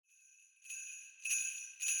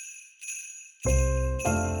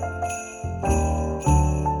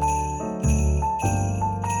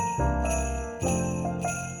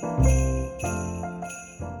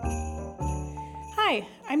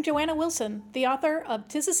Joanna Wilson, the author of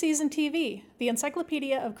 'Tis the Season TV, the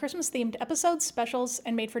encyclopedia of Christmas-themed episodes, specials,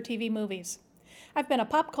 and made-for-TV movies. I've been a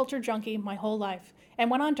pop culture junkie my whole life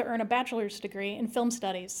and went on to earn a bachelor's degree in film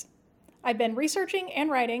studies. I've been researching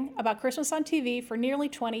and writing about Christmas on TV for nearly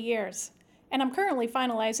 20 years, and I'm currently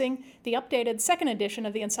finalizing the updated second edition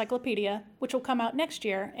of the encyclopedia, which will come out next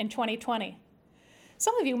year in 2020.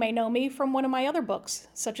 Some of you may know me from one of my other books,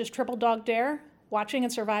 such as Triple Dog Dare, Watching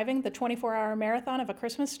and Surviving the 24-Hour Marathon of a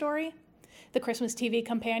Christmas Story, The Christmas TV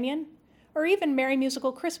Companion, or even Merry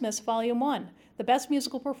Musical Christmas Volume 1, the best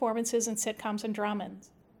musical performances in sitcoms and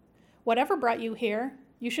dramas. Whatever brought you here,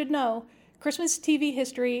 you should know Christmas TV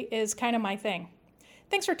history is kind of my thing.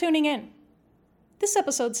 Thanks for tuning in. This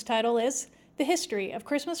episode's title is The History of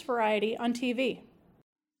Christmas Variety on TV.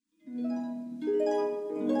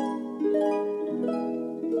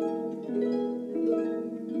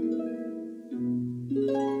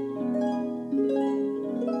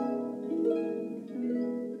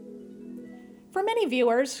 For many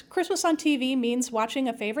viewers, Christmas on TV means watching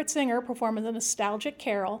a favorite singer perform a nostalgic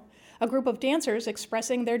carol, a group of dancers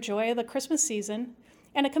expressing their joy of the Christmas season,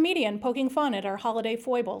 and a comedian poking fun at our holiday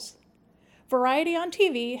foibles. Variety on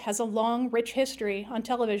TV has a long, rich history on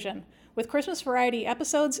television, with Christmas variety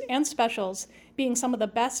episodes and specials being some of the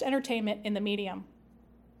best entertainment in the medium.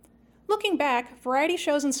 Looking back, variety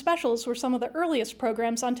shows and specials were some of the earliest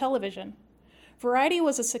programs on television. Variety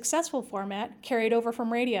was a successful format carried over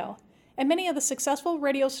from radio, and many of the successful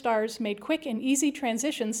radio stars made quick and easy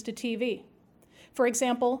transitions to TV. For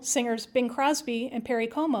example, singers Bing Crosby and Perry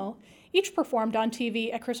Como each performed on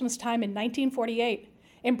TV at Christmas time in 1948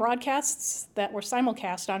 in broadcasts that were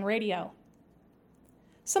simulcast on radio.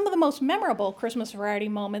 Some of the most memorable Christmas variety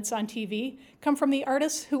moments on TV come from the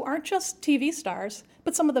artists who aren't just TV stars,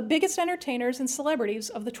 but some of the biggest entertainers and celebrities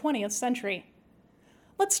of the 20th century.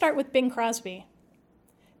 Let's start with Bing Crosby.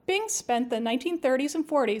 Bing spent the 1930s and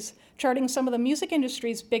 40s charting some of the music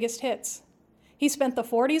industry's biggest hits. He spent the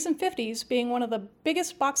 40s and 50s being one of the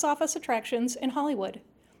biggest box office attractions in Hollywood,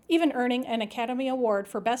 even earning an Academy Award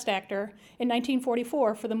for Best Actor in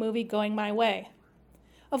 1944 for the movie Going My Way.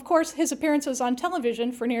 Of course, his appearances on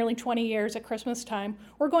television for nearly 20 years at Christmas time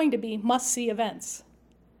were going to be must-see events.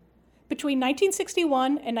 Between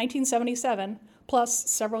 1961 and 1977, plus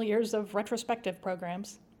several years of retrospective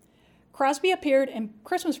programs, Crosby appeared in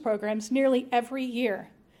Christmas programs nearly every year,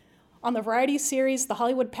 on the variety series The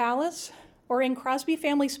Hollywood Palace, or in Crosby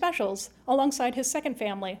Family Specials alongside his second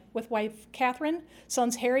family with wife Catherine,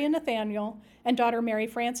 sons Harry and Nathaniel, and daughter Mary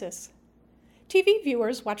Frances. TV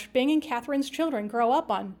viewers watched Bing and Catherine's children grow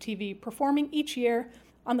up on TV, performing each year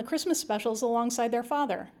on the Christmas specials alongside their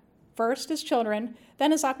father, first as children,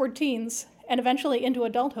 then as awkward teens, and eventually into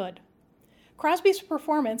adulthood. Crosby's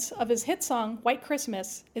performance of his hit song, White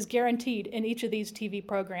Christmas, is guaranteed in each of these TV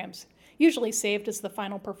programs, usually saved as the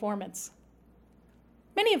final performance.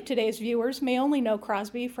 Many of today's viewers may only know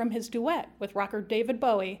Crosby from his duet with rocker David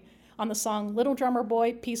Bowie on the song Little Drummer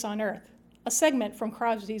Boy, Peace on Earth, a segment from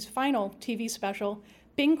Crosby's final TV special,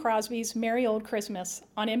 Bing Crosby's Merry Old Christmas,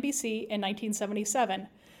 on NBC in 1977,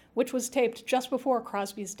 which was taped just before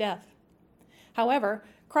Crosby's death. However,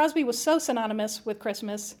 Crosby was so synonymous with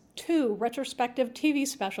Christmas, 2 retrospective TV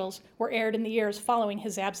specials were aired in the years following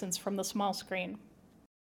his absence from the small screen.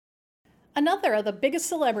 Another of the biggest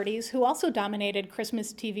celebrities who also dominated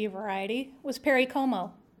Christmas TV variety was Perry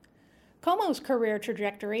Como. Como's career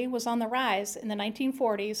trajectory was on the rise in the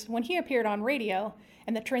 1940s when he appeared on radio,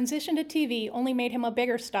 and the transition to TV only made him a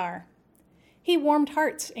bigger star. He warmed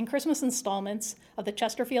hearts in Christmas installments of the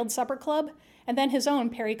Chesterfield Supper Club and then his own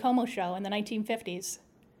Perry Como Show in the 1950s.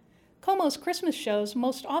 Como's Christmas shows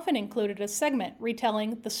most often included a segment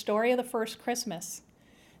retelling the story of the first Christmas.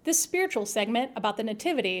 This spiritual segment about the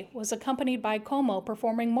Nativity was accompanied by Como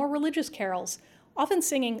performing more religious carols, often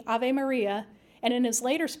singing Ave Maria, and in his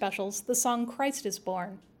later specials, the song Christ is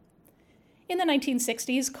Born. In the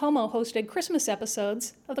 1960s, Como hosted Christmas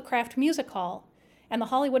episodes of the Kraft Music Hall and the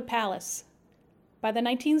Hollywood Palace. By the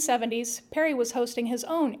 1970s, Perry was hosting his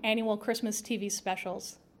own annual Christmas TV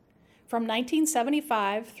specials. From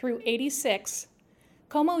 1975 through '86,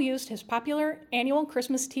 Como used his popular annual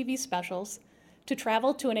Christmas TV specials to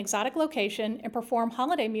travel to an exotic location and perform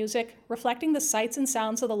holiday music reflecting the sights and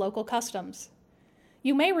sounds of the local customs.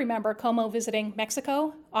 You may remember Como visiting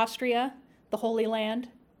Mexico, Austria, the Holy Land,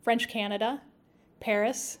 French Canada,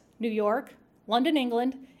 Paris, New York, London,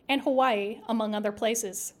 England, and Hawaii, among other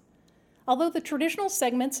places. Although the traditional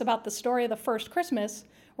segments about the story of the first Christmas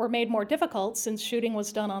were made more difficult since shooting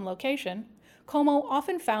was done on location, Como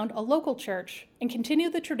often found a local church and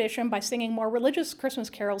continued the tradition by singing more religious Christmas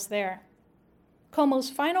carols there. Como's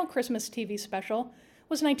final Christmas TV special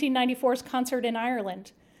was 1994's Concert in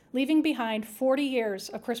Ireland, leaving behind 40 years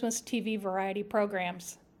of Christmas TV variety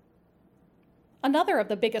programs. Another of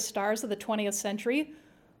the biggest stars of the 20th century,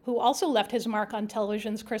 who also left his mark on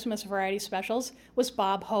television's Christmas variety specials, was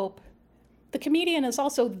Bob Hope. The comedian is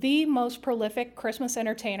also the most prolific Christmas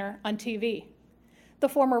entertainer on TV. The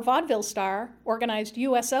former vaudeville star organized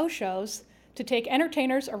USO shows to take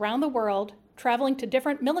entertainers around the world, traveling to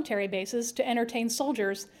different military bases to entertain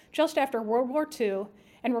soldiers just after World War II,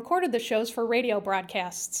 and recorded the shows for radio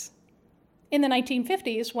broadcasts. In the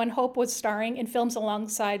 1950s, when Hope was starring in films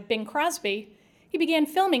alongside Bing Crosby, he began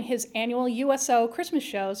filming his annual USO Christmas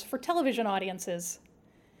shows for television audiences.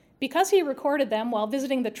 Because he recorded them while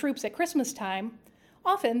visiting the troops at Christmas time,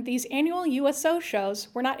 often these annual USO shows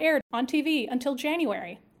were not aired on TV until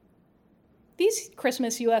January. These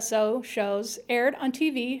Christmas USO shows aired on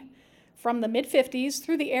TV from the mid-50s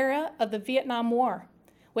through the era of the Vietnam War,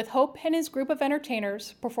 with Hope and his group of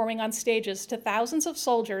entertainers performing on stages to thousands of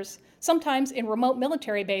soldiers, sometimes in remote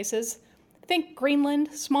military bases, think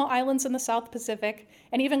Greenland, small islands in the South Pacific,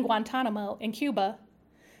 and even Guantanamo in Cuba,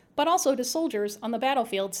 but also to soldiers on the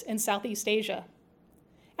battlefields in Southeast Asia.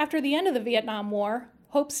 After the end of the Vietnam War,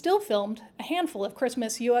 Hope still filmed a handful of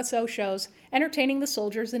Christmas USO shows entertaining the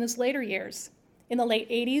soldiers in his later years, in the late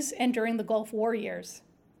 80s and during the Gulf War years.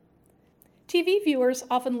 TV viewers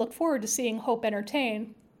often looked forward to seeing Hope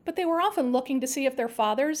entertain, but they were often looking to see if their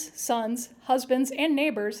fathers, sons, husbands, and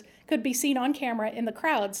neighbors could be seen on camera in the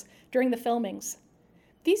crowds during the filmings.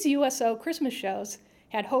 These USO Christmas shows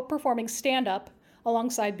had Hope performing stand-up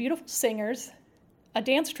alongside beautiful singers, a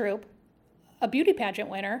dance troupe, a beauty pageant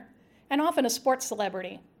winner, and often a sports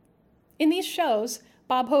celebrity. In these shows,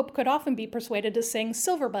 Bob Hope could often be persuaded to sing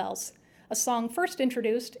Silver Bells, a song first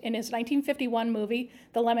introduced in his 1951 movie,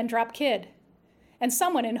 The Lemon Drop Kid, and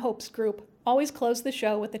someone in Hope's group always closed the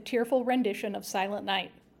show with a tearful rendition of Silent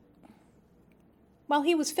Night. While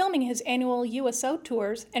he was filming his annual USO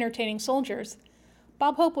tours entertaining soldiers,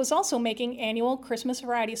 Bob Hope was also making annual Christmas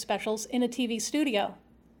variety specials in a TV studio.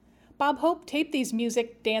 Bob Hope taped these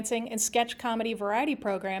music, dancing, and sketch comedy variety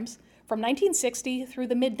programs from 1960 through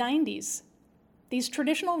the mid-90s. These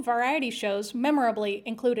traditional variety shows memorably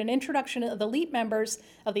include an introduction of the elite members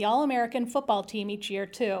of the All-American football team each year,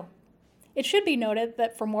 too. It should be noted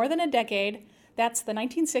that for more than a decade, that's the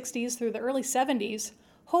 1960s through the early 70s,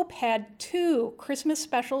 Hope had 2 Christmas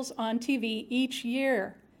specials on TV each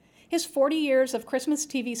year. His 40 years of Christmas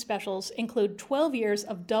TV specials include 12 years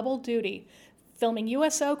of double duty, filming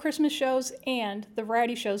USO Christmas shows and the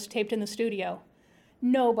variety shows taped in the studio.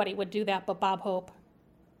 Nobody would do that but Bob Hope.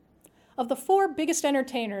 Of the 4 biggest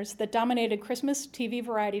entertainers that dominated Christmas TV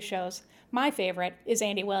variety shows, my favorite is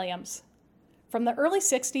Andy Williams. From the early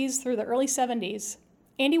 60s through the early 70s,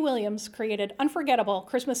 Andy Williams created unforgettable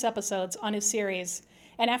Christmas episodes on his series,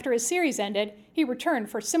 and after his series ended, he returned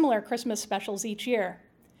for similar Christmas specials each year.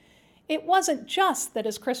 It wasn't just that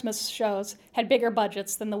his Christmas shows had bigger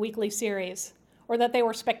budgets than the weekly series, or that they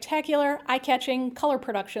were spectacular, eye-catching color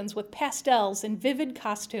productions with pastels and vivid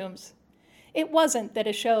costumes. It wasn't that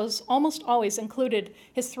his shows almost always included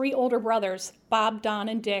his 3 older brothers, Bob, Don,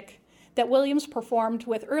 and Dick, that Williams performed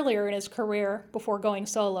with earlier in his career before going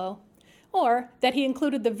solo, or that he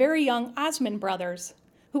included the very young Osmond brothers,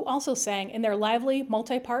 who also sang in their lively,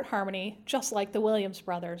 multi-part harmony, just like the Williams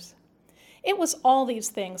brothers. It was all these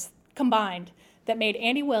things combined that made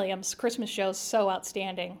Andy Williams' Christmas shows so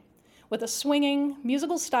outstanding, with a swinging,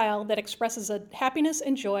 musical style that expresses a happiness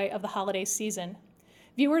and joy of the holiday season.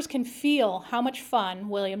 Viewers can feel how much fun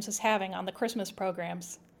Williams is having on the Christmas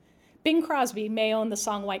programs. Bing Crosby may own the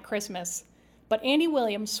song White Christmas, but Andy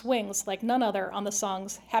Williams swings like none other on the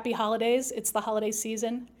songs Happy Holidays, It's the Holiday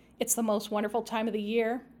Season, It's the Most Wonderful Time of the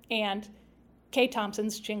Year, and Kay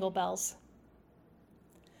Thompson's Jingle Bells.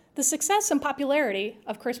 The success and popularity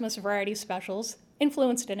of Christmas variety specials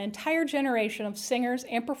influenced an entire generation of singers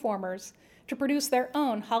and performers to produce their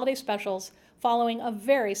own holiday specials following a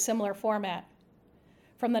very similar format.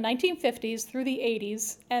 From the 1950s through the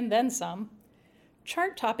 80s, and then some,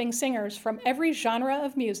 chart-topping singers from every genre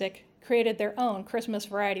of music created their own Christmas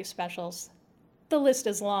variety specials. The list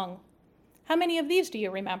is long. How many of these do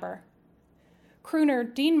you remember?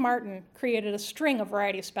 Crooner Dean Martin created a string of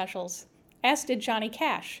variety specials, as did Johnny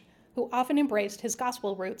Cash, who often embraced his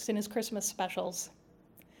gospel roots in his Christmas specials.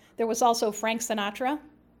 There was also Frank Sinatra,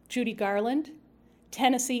 Judy Garland,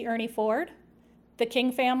 Tennessee Ernie Ford, the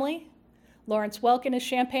King Family, Lawrence Welk and his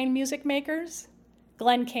Champagne Music Makers,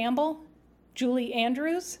 Glenn Campbell, Julie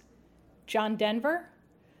Andrews, John Denver,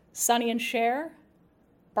 Sonny and Cher,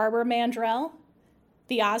 Barbara Mandrell,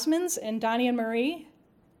 the Osmonds and Donnie and Marie,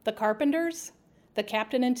 the Carpenters, the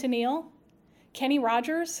Captain and Tennille, Kenny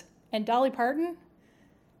Rogers and Dolly Parton,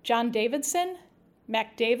 John Davidson,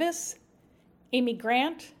 Mac Davis, Amy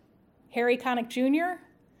Grant, Harry Connick Jr.,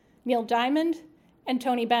 Neil Diamond, and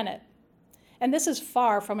Tony Bennett. And this is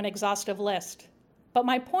far from an exhaustive list. But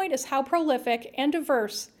my point is how prolific and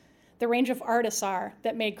diverse the range of artists are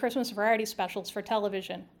that made Christmas variety specials for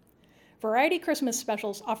television. Variety Christmas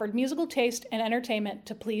specials offered musical taste and entertainment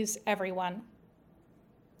to please everyone.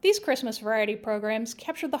 These Christmas variety programs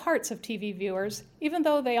captured the hearts of TV viewers, even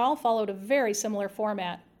though they all followed a very similar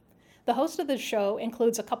format. The host of the show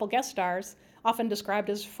includes a couple guest stars, often described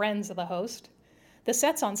as friends of the host. The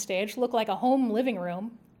sets on stage look like a home living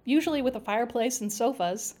room, usually with a fireplace and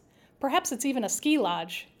sofas. Perhaps it's even a ski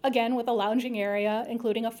lodge, again with a lounging area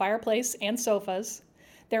including a fireplace and sofas.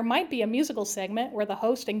 There might be a musical segment where the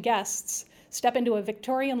host and guests step into a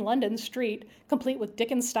Victorian London street complete with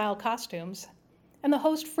Dickens-style costumes. And the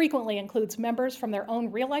host frequently includes members from their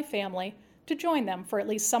own real-life family to join them for at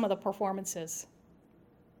least some of the performances.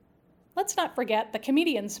 Let's not forget the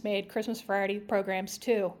comedians made Christmas variety programs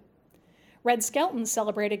too. Red Skelton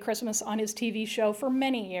celebrated Christmas on his TV show for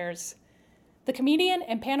many years. The comedian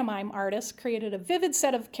and pantomime artist created a vivid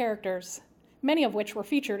set of characters, many of which were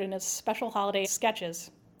featured in his special holiday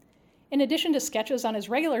sketches. In addition to sketches on his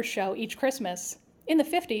regular show each Christmas, in the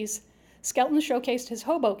 50s, Skelton showcased his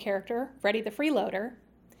hobo character, Freddie the Freeloader,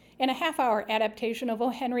 in a half-hour adaptation of O.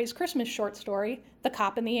 Henry's Christmas short story, The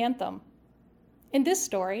Cop and the Anthem. In this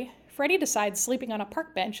story, Freddie decides sleeping on a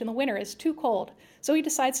park bench in the winter is too cold, so he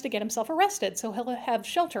decides to get himself arrested so he'll have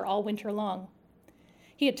shelter all winter long.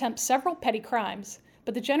 He attempts several petty crimes,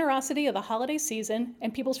 but the generosity of the holiday season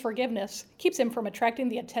and people's forgiveness keeps him from attracting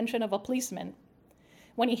the attention of a policeman.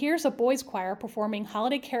 When he hears a boys' choir performing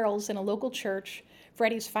holiday carols in a local church,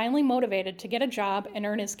 Freddie's finally motivated to get a job and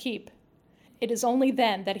earn his keep. It is only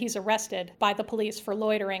then that he's arrested by the police for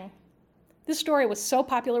loitering. This story was so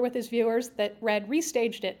popular with his viewers that Red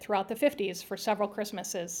restaged it throughout the 50s for several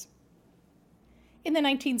Christmases. In the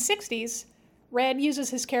 1960s, Red uses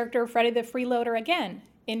his character Freddie the Freeloader again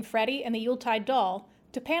in Freddie and the Yuletide Doll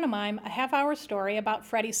to pantomime a half-hour story about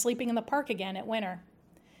Freddie sleeping in the park again at winter.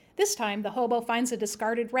 This time, the hobo finds a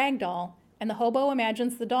discarded rag doll, and the hobo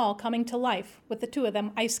imagines the doll coming to life with the two of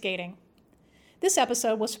them ice skating. This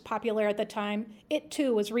episode was popular at the time. It,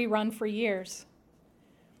 too, was rerun for years.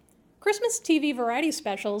 Christmas TV variety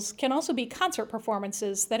specials can also be concert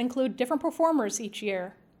performances that include different performers each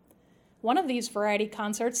year. One of these variety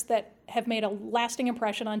concerts that have made a lasting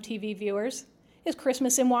impression on TV viewers is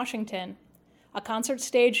Christmas in Washington, a concert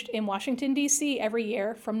staged in Washington, D.C. every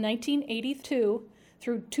year from 1982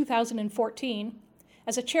 through 2014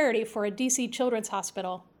 as a charity for a D.C. children's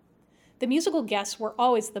hospital. The musical guests were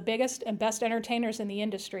always the biggest and best entertainers in the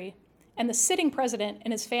industry, and the sitting president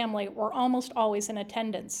and his family were almost always in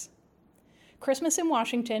attendance. Christmas in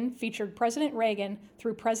Washington featured President Reagan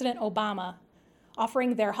through President Obama,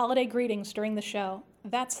 offering their holiday greetings during the show.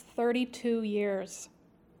 That's 32 years.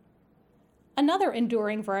 Another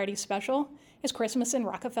enduring variety special is Christmas in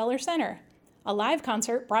Rockefeller Center, a live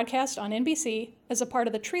concert broadcast on NBC as a part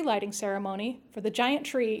of the tree lighting ceremony for the giant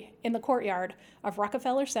tree in the courtyard of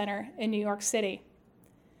Rockefeller Center in New York City.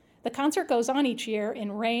 The concert goes on each year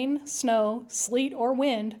in rain, snow, sleet, or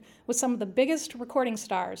wind with some of the biggest recording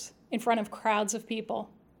stars in front of crowds of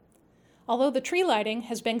people. Although the tree lighting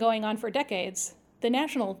has been going on for decades, the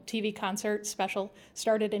national TV concert special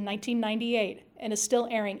started in 1998 and is still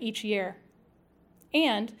airing each year.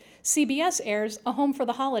 And CBS airs A Home for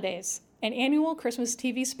the Holidays, an annual Christmas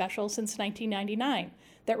TV special since 1999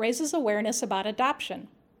 that raises awareness about adoption.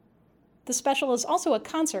 The special is also a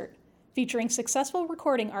concert featuring successful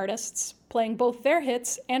recording artists playing both their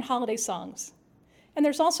hits and holiday songs. And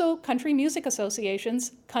there's also Country Music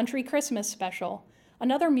Association's Country Christmas Special,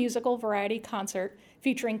 another musical variety concert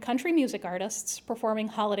featuring country music artists performing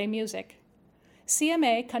holiday music.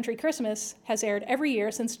 CMA Country Christmas has aired every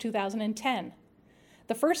year since 2010.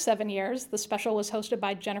 The first 7 years, the special was hosted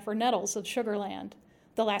by Jennifer Nettles of Sugarland.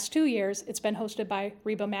 The last 2 years, it's been hosted by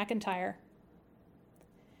Reba McEntire.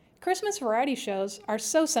 Christmas variety shows are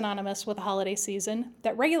so synonymous with the holiday season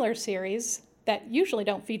that regular series, that usually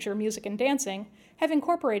don't feature music and dancing, have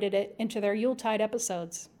incorporated it into their Yuletide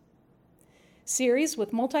episodes. Series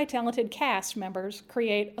with multi-talented cast members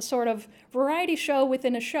create a sort of variety show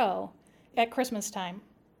within a show at Christmas time.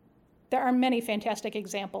 There are many fantastic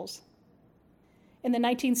examples. In the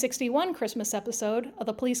 1961 Christmas episode of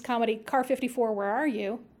the police comedy Car 54, Where Are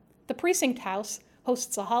You?, the precinct house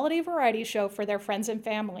hosts a holiday variety show for their friends and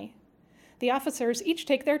family. The officers each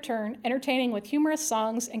take their turn entertaining with humorous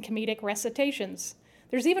songs and comedic recitations.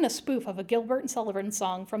 There's even a spoof of a Gilbert and Sullivan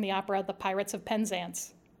song from the opera The Pirates of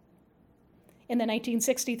Penzance. In the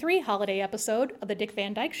 1963 holiday episode of The Dick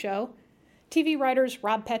Van Dyke Show, TV writers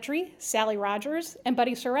Rob Petrie, Sally Rogers, and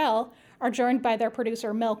Buddy Sorrell are joined by their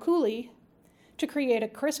producer Mel Cooley to create a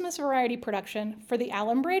Christmas variety production for the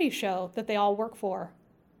Alan Brady Show that they all work for.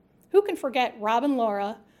 Who can forget Rob and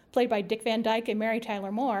Laura, played by Dick Van Dyke and Mary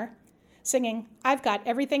Tyler Moore, singing "I've Got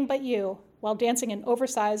Everything But You" while dancing in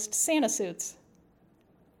oversized Santa suits.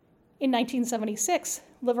 In 1976,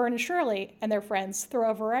 Laverne and Shirley and their friends throw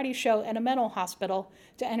a variety show at a mental hospital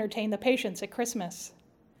to entertain the patients at Christmas.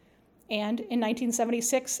 And in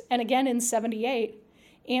 1976, and again in 78,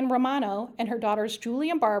 Ann Romano and her daughters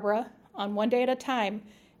Julie and Barbara, on One Day at a Time,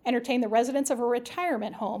 entertain the residents of a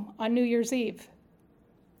retirement home on New Year's Eve.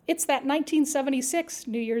 It's that 1976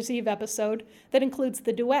 New Year's Eve episode that includes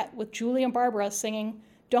the duet with Julie and Barbara singing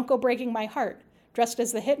 "Don't Go Breaking My Heart," dressed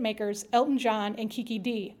as the hitmakers Elton John and Kiki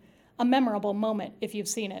Dee, a memorable moment if you've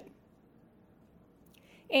seen it.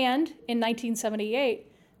 And in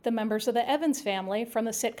 1978, the members of the Evans family from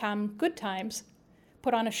the sitcom Good Times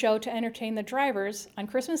put on a show to entertain the drivers on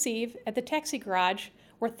Christmas Eve at the taxi garage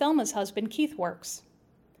where Thelma's husband Keith works.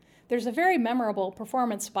 There's a very memorable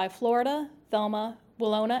performance by Florida, Thelma,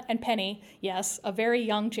 Willona, and Penny, yes, a very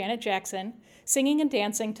young Janet Jackson, singing and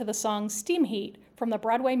dancing to the song Steam Heat from the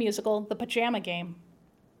Broadway musical The Pajama Game.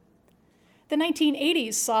 The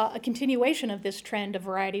 1980s saw a continuation of this trend of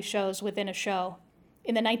variety shows within a show.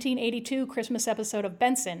 In the 1982 Christmas episode of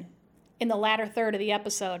Benson, in the latter third of the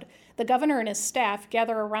episode, the governor and his staff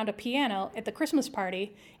gather around a piano at the Christmas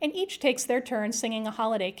party, and each takes their turn singing a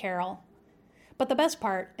holiday carol. But the best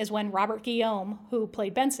part is when Robert Guillaume, who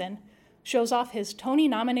played Benson, shows off his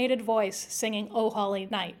Tony-nominated voice singing "O Holy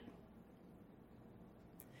Night."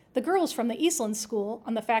 The girls from the Eastland School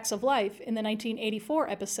on The Facts of Life in the 1984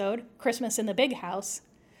 episode, Christmas in the Big House,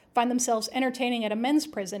 find themselves entertaining at a men's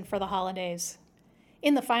prison for the holidays.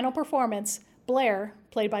 In the final performance, Blair,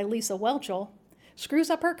 played by Lisa Whelchel, screws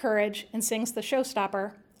up her courage and sings the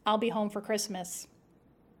showstopper, "I'll Be Home for Christmas."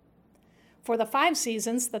 For the 5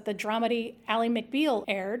 seasons that the dramedy Ally McBeal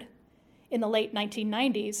aired in the late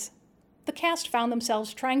 1990s, the cast found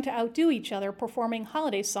themselves trying to outdo each other performing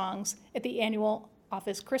holiday songs at the annual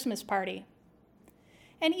office Christmas party.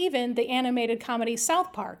 And even the animated comedy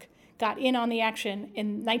South Park got in on the action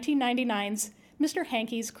in 1999's Mr.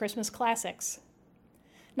 Hanky's Christmas Classics.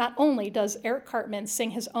 Not only does Eric Cartman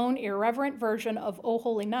sing his own irreverent version of "O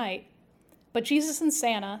Holy Night," but Jesus and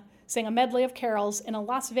Santa sing a medley of carols in a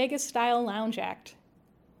Las Vegas-style lounge act.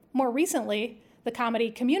 More recently, the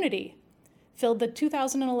comedy Community filled the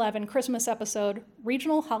 2011 Christmas episode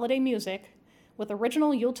Regional Holiday Music with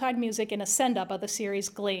original Yuletide music in a send-up of the series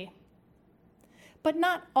Glee. But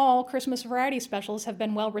not all Christmas variety specials have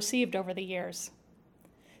been well received over the years.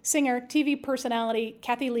 Singer, TV personality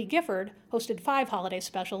Kathy Lee Gifford hosted 5 holiday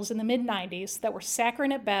specials in the mid-90s that were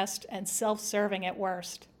saccharine at best and self-serving at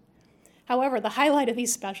worst. However, the highlight of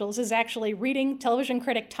these specials is actually reading television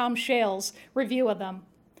critic Tom Shales' review of them.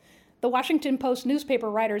 The Washington Post newspaper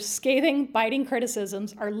writer's scathing, biting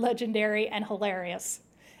criticisms are legendary and hilarious,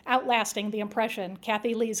 outlasting the impression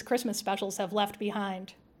Kathy Lee's Christmas specials have left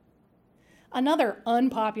behind. Another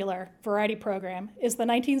unpopular variety program is the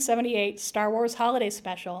 1978 Star Wars Holiday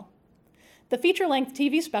Special. The feature-length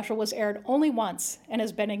TV special was aired only once and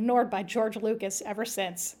has been ignored by George Lucas ever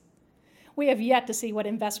since. We have yet to see what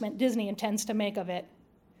investment Disney intends to make of it.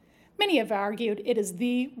 Many have argued it is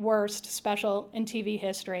the worst special in TV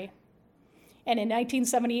history. And in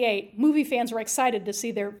 1978, movie fans were excited to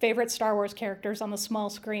see their favorite Star Wars characters on the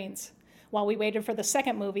small screens, while we waited for the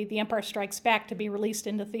second movie, The Empire Strikes Back, to be released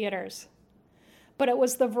into theaters. But it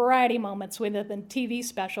was the variety moments within the TV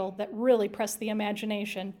special that really pressed the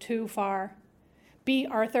imagination too far. B.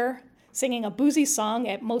 Arthur singing a boozy song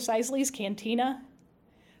at Mos Eisley's Cantina,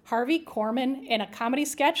 Harvey Korman in a comedy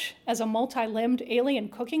sketch as a multi-limbed alien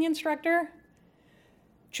cooking instructor,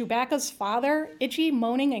 Chewbacca's father, itchy,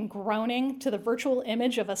 moaning, and groaning to the virtual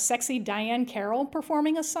image of a sexy Diane Carroll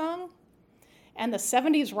performing a song, and the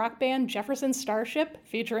 70s rock band Jefferson Starship,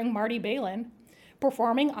 featuring Marty Balin,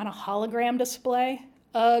 performing on a hologram display.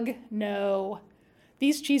 Ugh, no.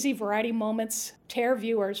 These cheesy variety moments tear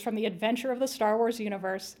viewers from the adventure of the Star Wars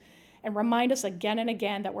universe and remind us again and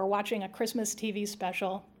again that we're watching a Christmas TV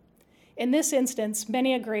special. In this instance,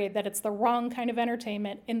 many agree that it's the wrong kind of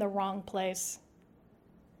entertainment in the wrong place.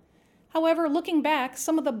 However, looking back,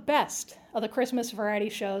 some of the best of the Christmas variety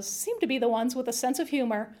shows seem to be the ones with a sense of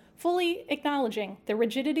humor, fully acknowledging the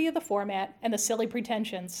rigidity of the format and the silly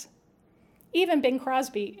pretensions. Even Bing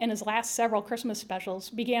Crosby, in his last several Christmas specials,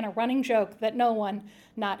 began a running joke that no one,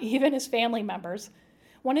 not even his family members,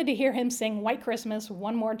 wanted to hear him sing White Christmas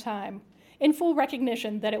one more time, in full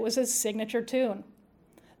recognition that it was his signature tune.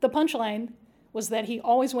 The punchline was that he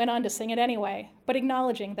always went on to sing it anyway, but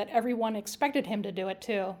acknowledging that everyone expected him to do it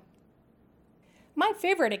too. My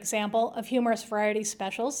favorite example of humorous variety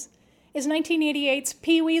specials is 1988's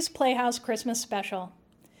Pee-wee's Playhouse Christmas Special.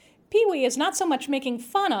 Pee-wee is not so much making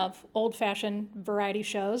fun of old-fashioned variety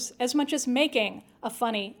shows as much as making a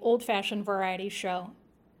funny old-fashioned variety show.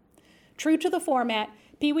 True to the format,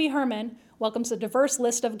 Pee-wee Herman welcomes a diverse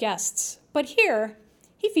list of guests, but here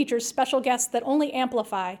he features special guests that only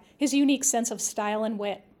amplify his unique sense of style and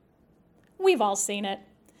wit. We've all seen it.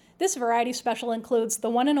 This variety special includes the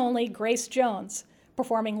one and only Grace Jones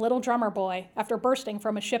performing Little Drummer Boy after bursting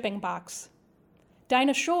from a shipping box.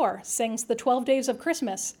 Dinah Shore sings The 12 Days of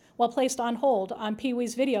Christmas while placed on hold on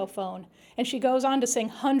Pee-wee's video phone, and she goes on to sing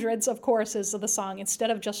hundreds of choruses of the song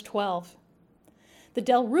instead of just 12. The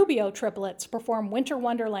Del Rubio triplets perform Winter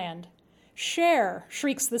Wonderland. Cher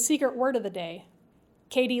shrieks the secret word of the day.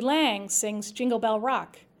 Katie Lang sings Jingle Bell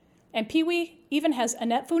Rock. And Pee-wee even has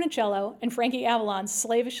Annette Funicello and Frankie Avalon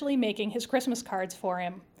slavishly making his Christmas cards for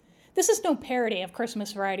him. This is no parody of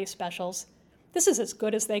Christmas variety specials. This is as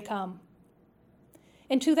good as they come.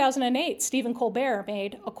 In 2008, Stephen Colbert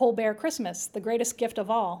made A Colbert Christmas, The Greatest Gift of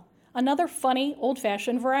All, another funny,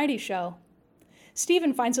 old-fashioned variety show.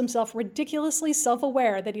 Stephen finds himself ridiculously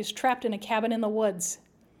self-aware that he's trapped in a cabin in the woods.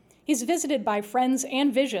 He's visited by friends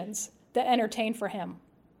and visions that entertain for him.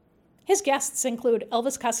 His guests include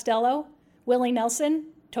Elvis Costello, Willie Nelson,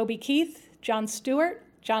 Toby Keith, Jon Stewart,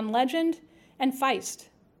 John Legend, and Feist.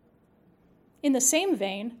 In the same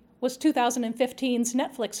vein was 2015's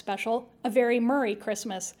Netflix special, A Very Murray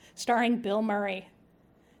Christmas, starring Bill Murray.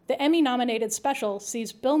 The Emmy-nominated special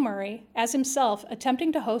sees Bill Murray as himself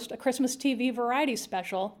attempting to host a Christmas TV variety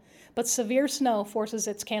special, but severe snow forces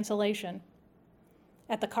its cancellation.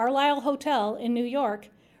 At the Carlisle Hotel in New York,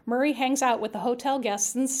 Murray hangs out with the hotel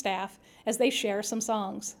guests and staff as they share some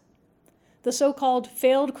songs. The so-called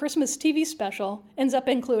failed Christmas TV special ends up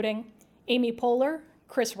including Amy Poehler,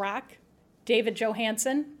 Chris Rock, David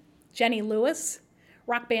Johansen, Jenny Lewis,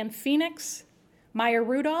 rock band Phoenix, Maya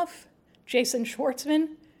Rudolph, Jason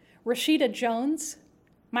Schwartzman, Rashida Jones,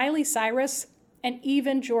 Miley Cyrus, and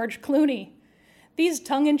even George Clooney. These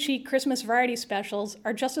tongue-in-cheek Christmas variety specials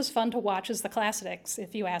are just as fun to watch as the classics,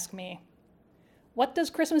 if you ask me. What does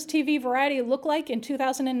Christmas TV variety look like in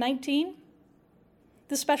 2019?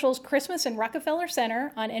 The specials Christmas in Rockefeller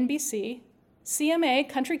Center on NBC, CMA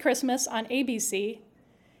Country Christmas on ABC,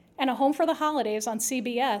 and A Home for the Holidays on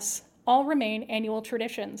CBS all remain annual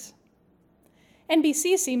traditions.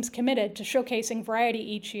 NBC seems committed to showcasing variety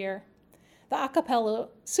each year. The a cappella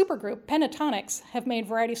supergroup Pentatonix have made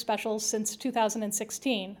variety specials since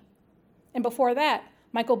 2016. And before that,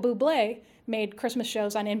 Michael Bublé made Christmas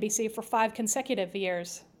shows on NBC for 5 consecutive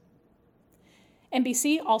years.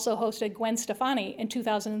 NBC also hosted Gwen Stefani in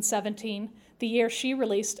 2017, the year she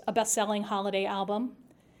released a best-selling holiday album,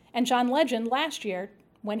 and John Legend last year,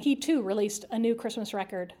 when he too released a new Christmas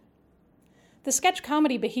record. The sketch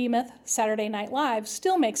comedy behemoth Saturday Night Live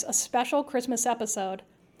still makes a special Christmas episode,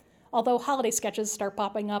 although holiday sketches start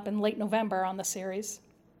popping up in late November on the series.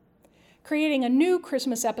 Creating a new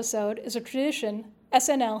Christmas episode is a tradition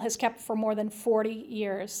SNL has kept for more than 40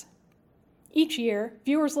 years. Each year,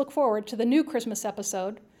 viewers look forward to the new Christmas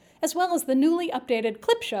episode, as well as the newly updated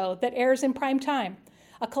clip show that airs in prime time,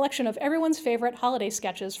 a collection of everyone's favorite holiday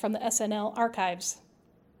sketches from the SNL archives.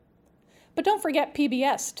 But don't forget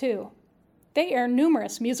PBS, too. They air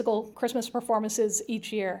numerous musical Christmas performances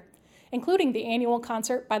each year, including the annual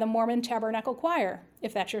concert by the Mormon Tabernacle Choir,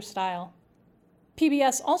 if that's your style.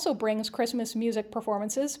 PBS also brings Christmas music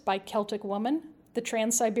performances by Celtic Woman, the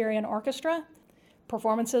Trans-Siberian Orchestra,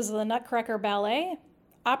 performances of the Nutcracker Ballet,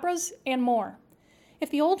 operas, and more. If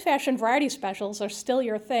the old-fashioned variety specials are still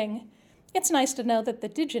your thing, it's nice to know that the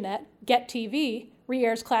Diginet, Get TV,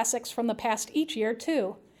 re-airs classics from the past each year,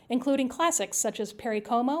 too, including classics such as Perry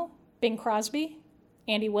Como, Bing Crosby,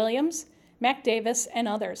 Andy Williams, Mac Davis, and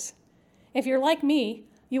others. If you're like me,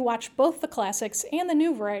 you watch both the classics and the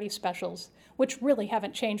new variety specials, which really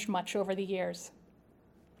haven't changed much over the years.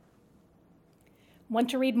 Want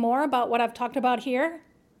to read more about what I've talked about here?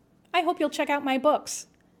 I hope you'll check out my books.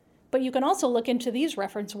 But you can also look into these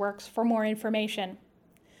reference works for more information.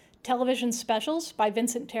 Television Specials by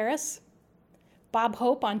Vincent Terrace, Bob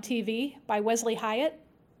Hope on TV by Wesley Hyatt,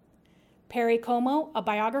 Perry Como, A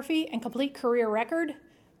Biography and Complete Career Record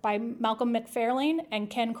by Malcolm McFarlane and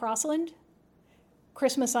Ken Crossland,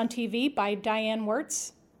 Christmas on TV by Diane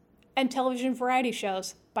Wirtz, and Television Variety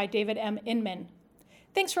Shows by David M. Inman.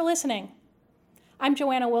 Thanks for listening. I'm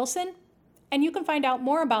Joanna Wilson, and you can find out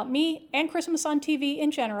more about me and Christmas on TV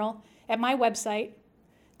in general at my website,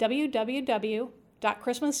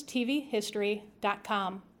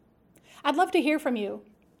 www.christmastvhistory.com. I'd love to hear from you.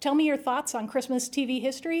 Tell me your thoughts on Christmas TV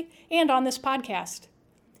history and on this podcast.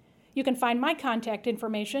 You can find my contact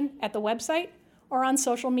information at the website or on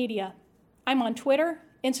social media. I'm on Twitter,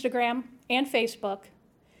 Instagram, and Facebook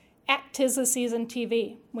at 'Tis the Season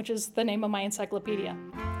TV, which is the name of my encyclopedia.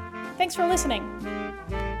 Thanks for listening.